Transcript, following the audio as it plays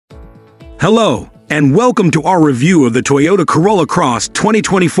Hello, and welcome to our review of the Toyota Corolla Cross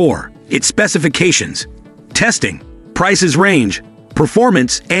 2024, its specifications, testing, prices range,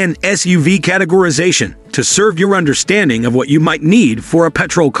 performance, and SUV categorization to serve your understanding of what you might need for a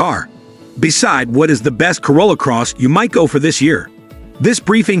petrol car. Beside what is the best Corolla Cross you might go for this year. This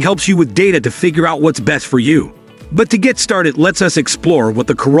briefing helps you with data to figure out what's best for you. But to get started, let's us explore what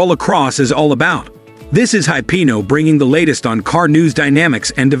the Corolla Cross is all about. This is Hypino bringing the latest on car news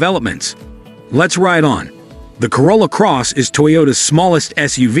dynamics and developments. Let's ride on. The Corolla Cross is Toyota's smallest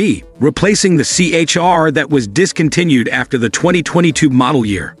SUV, replacing the CHR that was discontinued after the 2022 model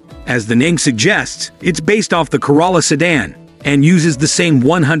year. As the name suggests, it's based off the Corolla sedan and uses the same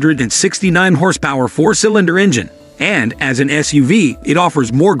 169 horsepower four-cylinder engine. And as an SUV, it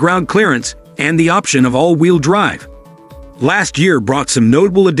offers more ground clearance and the option of all-wheel drive. Last year brought some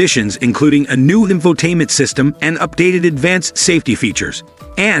notable additions, including a new infotainment system and updated advanced safety features.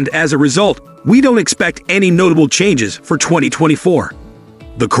 And as a result, we don't expect any notable changes for 2024.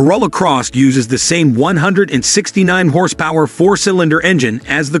 The Corolla Cross uses the same 169 horsepower four-cylinder engine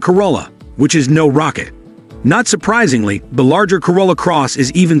as the Corolla, which is no rocket. Not surprisingly, the larger Corolla Cross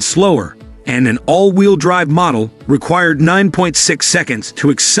is even slower, and an all-wheel drive model required 9.6 seconds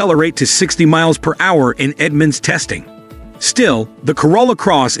to accelerate to 60 miles per hour in Edmunds testing. Still, the Corolla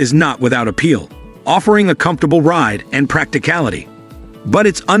Cross is not without appeal, offering a comfortable ride and practicality. But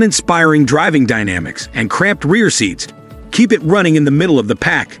its uninspiring driving dynamics and cramped rear seats keep it running in the middle of the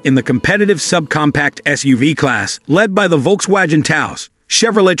pack in the competitive subcompact SUV class led by the Volkswagen Taos,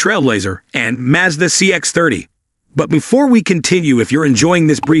 Chevrolet Trailblazer, and Mazda CX-30. But before we continue, if you're enjoying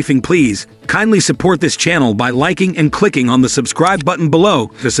this briefing, please kindly support this channel by liking and clicking on the subscribe button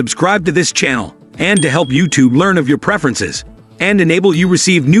below to subscribe to this channel and to help YouTube learn of your preferences and enable you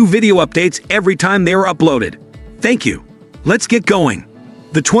receive new video updates every time they are uploaded. Thank you. Let's get going.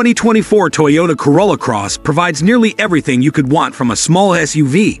 The 2024 Toyota Corolla Cross provides nearly everything you could want from a small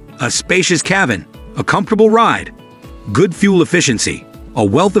SUV: a spacious cabin, a comfortable ride, good fuel efficiency, a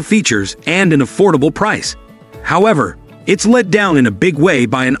wealth of features, and an affordable price. However, it's let down in a big way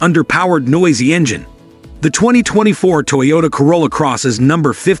by an underpowered, noisy engine. The 2024 Toyota Corolla Cross's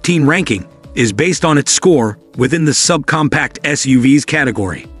number 15 ranking is based on its score within the subcompact SUVs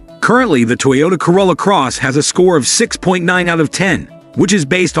category. Currently, the Toyota Corolla Cross has a score of 6.9 out of 10. Which is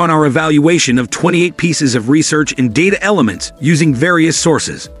based on our evaluation of 28 pieces of research and data elements using various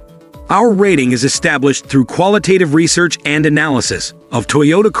sources. Our rating is established through qualitative research and analysis of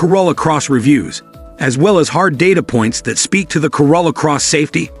Toyota Corolla Cross reviews, as well as hard data points that speak to the Corolla Cross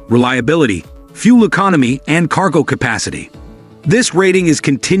safety, reliability, fuel economy, and cargo capacity. This rating is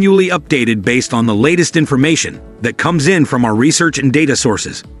continually updated based on the latest information that comes in from our research and data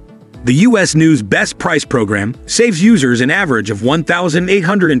sources. The U.S. News Best Price program saves users an average of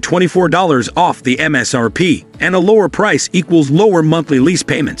 $1,824 off the MSRP, and a lower price equals lower monthly lease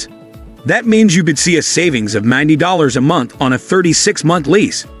payments. That means you could see a savings of $90 a month on a 36-month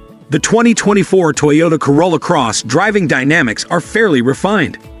lease. The 2024 Toyota Corolla Cross driving dynamics are fairly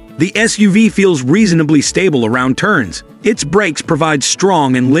refined. The SUV feels reasonably stable around turns. Its brakes provide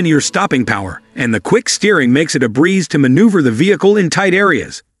strong and linear stopping power, and the quick steering makes it a breeze to maneuver the vehicle in tight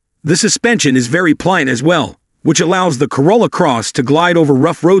areas. The suspension is very pliant as well, which allows the Corolla Cross to glide over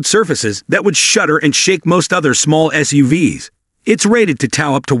rough road surfaces that would shudder and shake most other small SUVs. It's rated to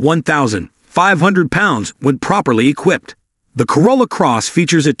tow up to 1,500 pounds when properly equipped. The Corolla Cross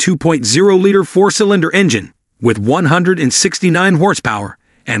features a 2.0-liter four-cylinder engine with 169 horsepower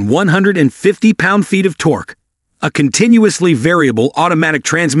and 150 pound-feet of torque. A continuously variable automatic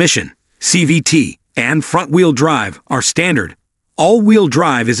transmission, CVT, and front-wheel drive are standard. All-wheel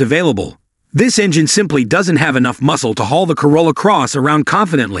drive is available. This engine simply doesn't have enough muscle to haul the Corolla Cross around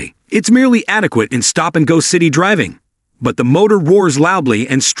confidently. It's merely adequate in stop-and-go city driving. But the motor roars loudly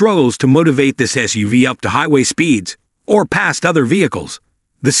and struggles to motivate this SUV up to highway speeds or past other vehicles.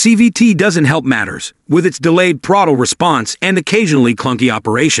 The CVT doesn't help matters, with its delayed throttle response and occasionally clunky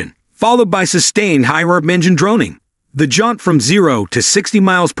operation, followed by sustained high-rev engine droning. The jaunt from 0 to 60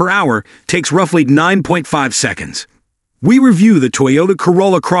 miles per hour takes roughly 9.5 seconds. We review the Toyota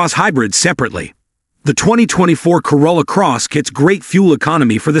Corolla Cross Hybrid separately. The 2024 Corolla Cross gets great fuel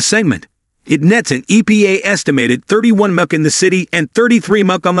economy for the segment. It nets an EPA estimated 31 mph in the city and 33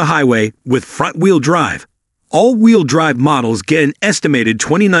 mph on the highway with front-wheel drive. All-wheel drive models get an estimated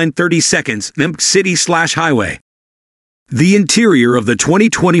 29-30 seconds city/highway. The interior of the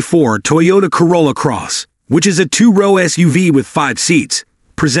 2024 Toyota Corolla Cross, which is a two-row SUV with 5 seats,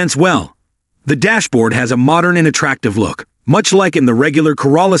 presents well. The dashboard has a modern and attractive look, much like in the regular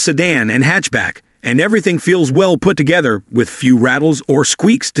Corolla sedan and hatchback, and everything feels well put together with few rattles or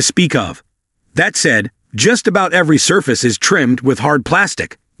squeaks to speak of. That said, just about every surface is trimmed with hard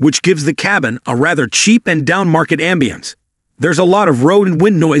plastic, which gives the cabin a rather cheap and down-market ambience. There's a lot of road and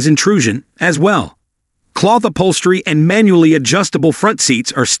wind noise intrusion as well. Cloth upholstery and manually adjustable front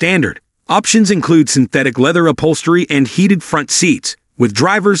seats are standard. Options include synthetic leather upholstery and heated front seats, with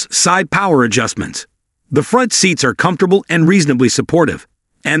driver's side power adjustments. The front seats are comfortable and reasonably supportive,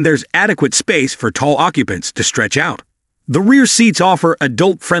 and there's adequate space for tall occupants to stretch out. The rear seats offer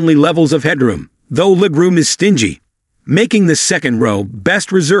adult-friendly levels of headroom, though legroom is stingy, making the second row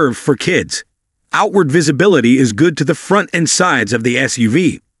best reserved for kids. Outward visibility is good to the front and sides of the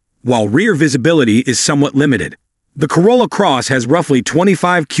SUV, while rear visibility is somewhat limited. The Corolla Cross has roughly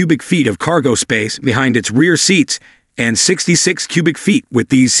 25 cubic feet of cargo space behind its rear seats and 66 cubic feet with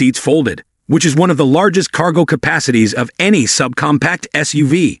these seats folded, which is one of the largest cargo capacities of any subcompact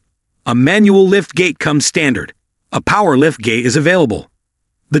SUV. A manual lift gate comes standard. A power lift gate is available.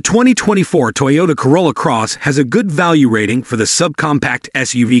 The 2024 Toyota Corolla Cross has a good value rating for the subcompact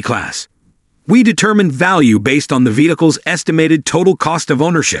SUV class. We determine value based on the vehicle's estimated total cost of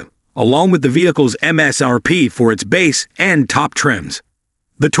ownership, along with the vehicle's MSRP for its base and top trims.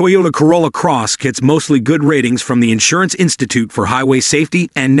 The Toyota Corolla Cross gets mostly good ratings from the Insurance Institute for Highway Safety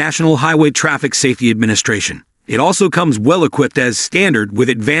and National Highway Traffic Safety Administration. It also comes well-equipped as standard with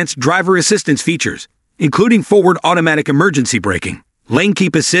advanced driver assistance features, including forward automatic emergency braking, lane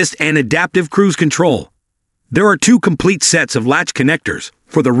keep assist, and adaptive cruise control. There are 2 complete sets of latch connectors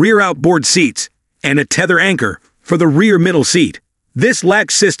for the rear outboard seats and a tether anchor for the rear middle seat. This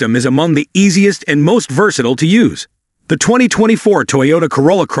latch system is among the easiest and most versatile to use. The 2024 Toyota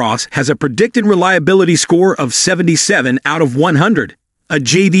Corolla Cross has a predicted reliability score of 77 out of 100. A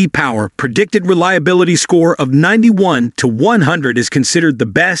J.D. Power predicted reliability score of 91 to 100 is considered the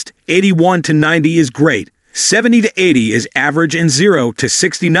best, 81 to 90 is great, 70 to 80 is average, and 0 to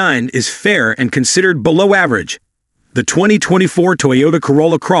 69 is fair and considered below average. The 2024 Toyota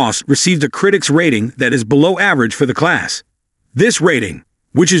Corolla Cross received a critics rating that is below average for the class. This rating,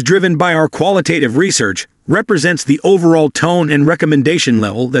 which is driven by our qualitative research, represents the overall tone and recommendation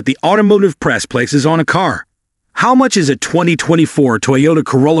level that the automotive press places on a car. How much is a 2024 Toyota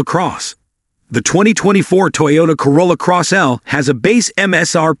Corolla Cross? The 2024 Toyota Corolla Cross L has a base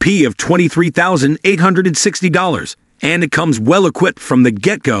MSRP of $23,860, and it comes well-equipped from the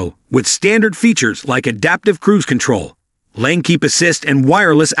get-go with standard features like adaptive cruise control, lane keep assist, and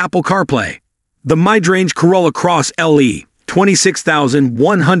wireless Apple CarPlay. The mid-range Corolla Cross LE,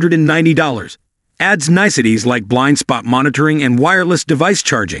 $26,190, adds niceties like blind spot monitoring and wireless device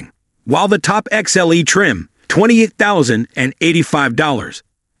charging, while the top XLE trim, $28,085,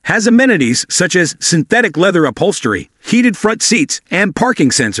 has amenities such as synthetic leather upholstery, heated front seats, and parking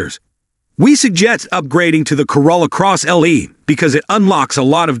sensors. We suggest upgrading to the Corolla Cross LE because it unlocks a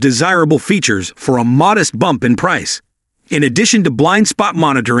lot of desirable features for a modest bump in price. In addition to blind spot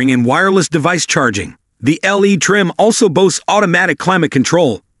monitoring and wireless device charging, the LE trim also boasts automatic climate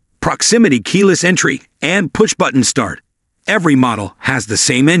control, proximity keyless entry, and push-button start. Every model has the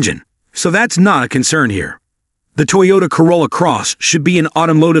same engine, so that's not a concern here. The Toyota Corolla Cross should be an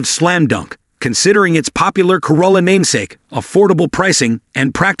automotive slam dunk, considering its popular Corolla namesake, affordable pricing,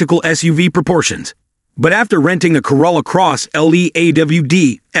 and practical SUV proportions. But after renting a Corolla Cross LE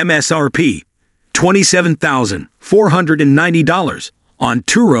AWD MSRP, $27,490 on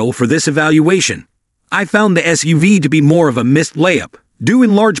Turo for this evaluation, I found the SUV to be more of a missed layup, due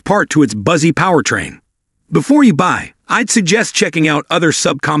in large part to its buzzy powertrain. Before you buy, I'd suggest checking out other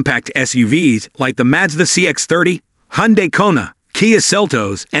subcompact SUVs like the Mazda CX-30, Hyundai Kona, Kia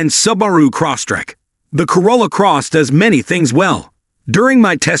Seltos, and Subaru Crosstrek. The Corolla Cross does many things well. During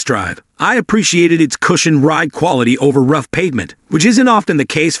my test drive, I appreciated its cushioned ride quality over rough pavement, which isn't often the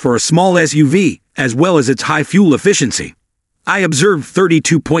case for a small SUV, as well as its high fuel efficiency. I observed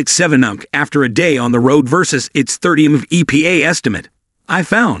 32.7 mph after a day on the road versus its 30 mph EPA estimate. I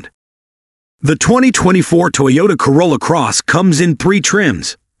found the 2024 Toyota Corolla Cross comes in 3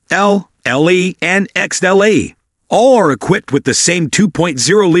 trims, L, LE, and XLE. All are equipped with the same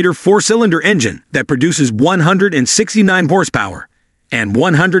 2.0-liter 4-cylinder engine that produces 169 horsepower and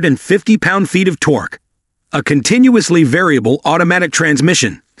 150 pound-feet of torque. A continuously variable automatic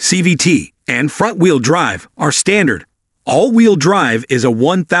transmission, CVT, and front-wheel drive are standard. All-wheel drive is a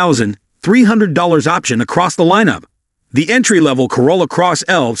 $1,300 option across the lineup. The entry-level Corolla Cross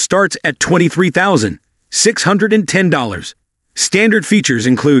L starts at $23,610. Standard features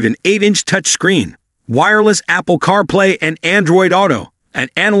include an 8-inch touchscreen, wireless Apple CarPlay and Android Auto, an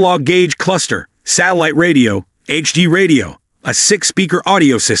analog gauge cluster, satellite radio, HD radio, a 6-speaker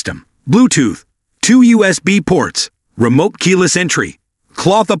audio system, Bluetooth, 2 USB ports, remote keyless entry,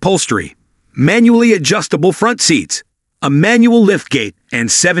 cloth upholstery, manually adjustable front seats, a manual liftgate, and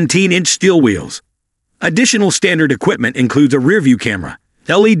 17-inch steel wheels. Additional standard equipment includes a rearview camera,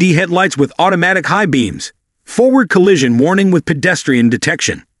 LED headlights with automatic high beams, forward collision warning with pedestrian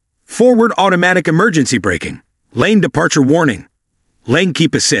detection, forward automatic emergency braking, lane departure warning, lane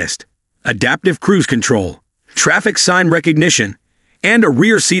keep assist, adaptive cruise control, traffic sign recognition, and a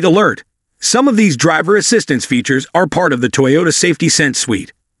rear seat alert. Some of these driver assistance features are part of the Toyota Safety Sense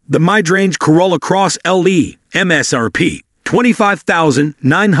suite. The mid-range Corolla Cross LE, MSRP,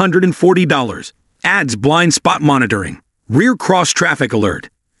 $25,940, adds blind spot monitoring, rear cross traffic alert,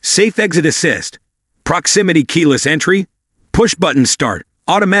 safe exit assist, proximity keyless entry, push-button start,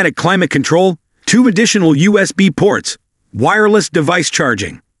 automatic climate control, 2 additional USB ports, wireless device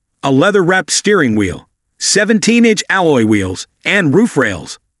charging, a leather-wrapped steering wheel, 17-inch alloy wheels, and roof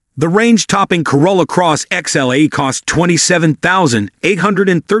rails. The range-topping Corolla Cross XLE costs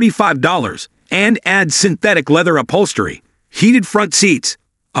 $27,835 and adds synthetic leather upholstery, heated front seats,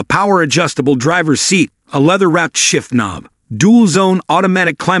 a power-adjustable driver's seat, a leather-wrapped shift knob, dual-zone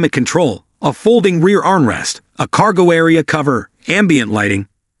automatic climate control, a folding rear armrest, a cargo area cover, ambient lighting,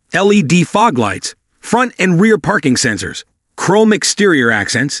 LED fog lights, front and rear parking sensors, chrome exterior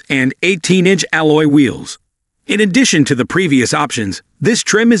accents, and 18-inch alloy wheels. In addition to the previous options, this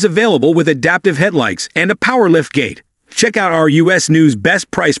trim is available with adaptive headlights and a power lift gate. Check out our US News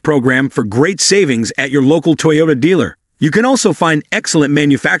Best Price program for great savings at your local Toyota dealer. You can also find excellent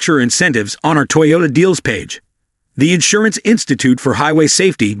manufacturer incentives on our Toyota Deals page. The Insurance Institute for Highway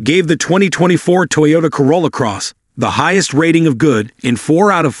Safety gave the 2024 Toyota Corolla Cross the highest rating of good in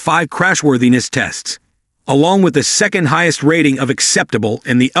 4 out of 5 crashworthiness tests, along with the second highest rating of acceptable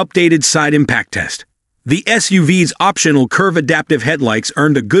in the updated side impact test. The SUV's optional curve adaptive headlights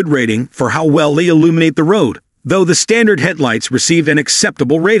earned a good rating for how well they illuminate the road, though the standard headlights received an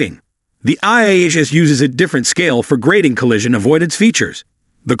acceptable rating. The IIHS uses a different scale for grading collision avoidance features.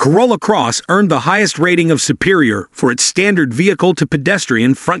 The Corolla Cross earned the highest rating of superior for its standard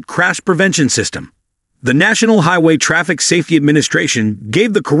vehicle-to-pedestrian front crash prevention system. The National Highway Traffic Safety Administration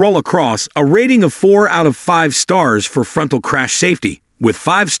gave the Corolla Cross a rating of 4 out of 5 stars for frontal crash safety, with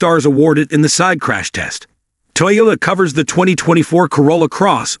 5 stars awarded in the side crash test. Toyota covers the 2024 Corolla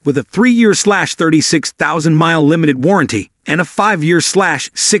Cross with a 3-year/36,000-mile limited warranty and a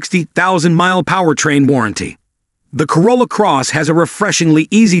 5-year/60,000-mile powertrain warranty. The Corolla Cross has a refreshingly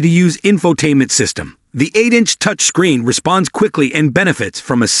easy-to-use infotainment system. The 8-inch touchscreen responds quickly and benefits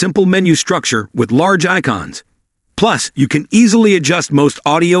from a simple menu structure with large icons. Plus, you can easily adjust most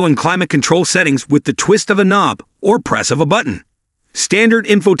audio and climate control settings with the twist of a knob or press of a button. Standard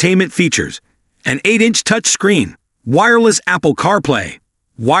infotainment features: an 8-inch touchscreen, wireless Apple CarPlay,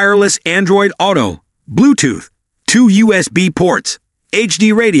 wireless Android Auto, Bluetooth, 2 USB ports,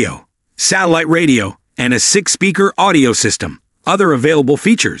 HD radio, satellite radio, and a 6-speaker audio system. Other available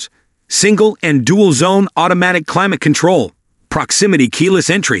features: single and dual zone automatic climate control, proximity keyless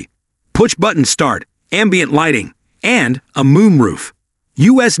entry, push-button start, ambient lighting, and a moonroof.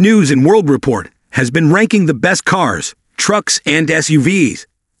 US News & World Report has been ranking the best cars, trucks, and SUVs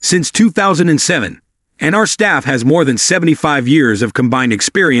since 2007, and our staff has more than 75 years of combined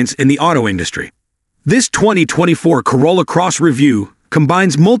experience in the auto industry. This 2024 Corolla Cross review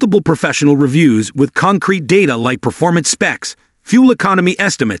combines multiple professional reviews with concrete data like performance specs, fuel economy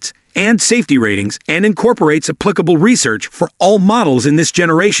estimates, and safety ratings, and incorporates applicable research for all models in this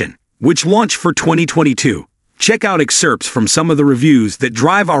generation, which launched for 2022. Check out excerpts from some of the reviews that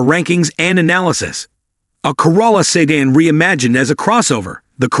drive our rankings and analysis. A Corolla sedan reimagined as a crossover,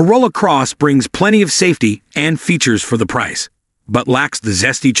 the Corolla Cross brings plenty of safety and features for the price, but lacks the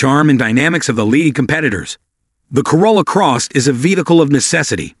zesty charm and dynamics of the leading competitors. The Corolla Cross is a vehicle of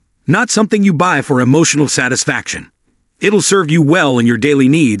necessity, not something you buy for emotional satisfaction. It'll serve you well in your daily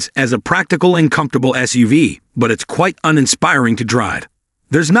needs as a practical and comfortable SUV, but it's quite uninspiring to drive.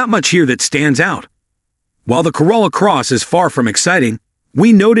 There's not much here that stands out. While the Corolla Cross is far from exciting,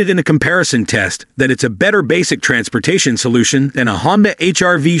 we noted in a comparison test that it's a better basic transportation solution than a Honda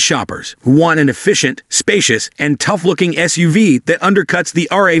HR-V shoppers who want an efficient, spacious, and tough-looking SUV that undercuts the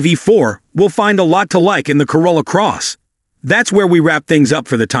RAV4 will find a lot to like in the Corolla Cross. That's where we wrap things up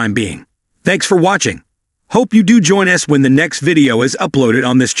for the time being. Thanks for watching. Hope you do join us when the next video is uploaded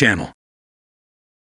on this channel.